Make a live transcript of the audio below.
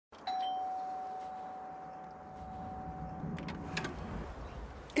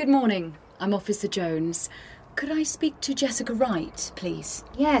Good morning. I'm Officer Jones. Could I speak to Jessica Wright, please?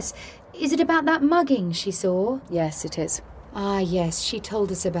 Yes. Is it about that mugging she saw? Yes, it is. Ah, yes, she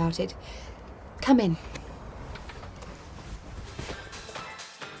told us about it. Come in.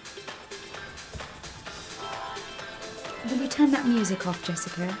 Will you turn that music off,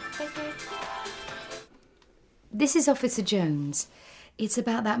 Jessica? Okay. This is Officer Jones. It's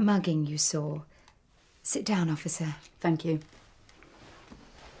about that mugging you saw. Sit down, officer. Thank you.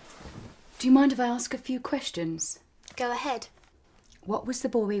 Do you mind if I ask a few questions? Go ahead. What was the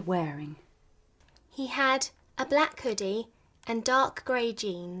boy wearing? He had a black hoodie and dark grey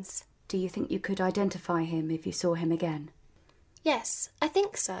jeans. Do you think you could identify him if you saw him again? Yes, I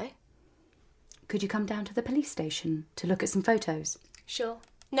think so. Could you come down to the police station to look at some photos? Sure,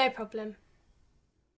 no problem.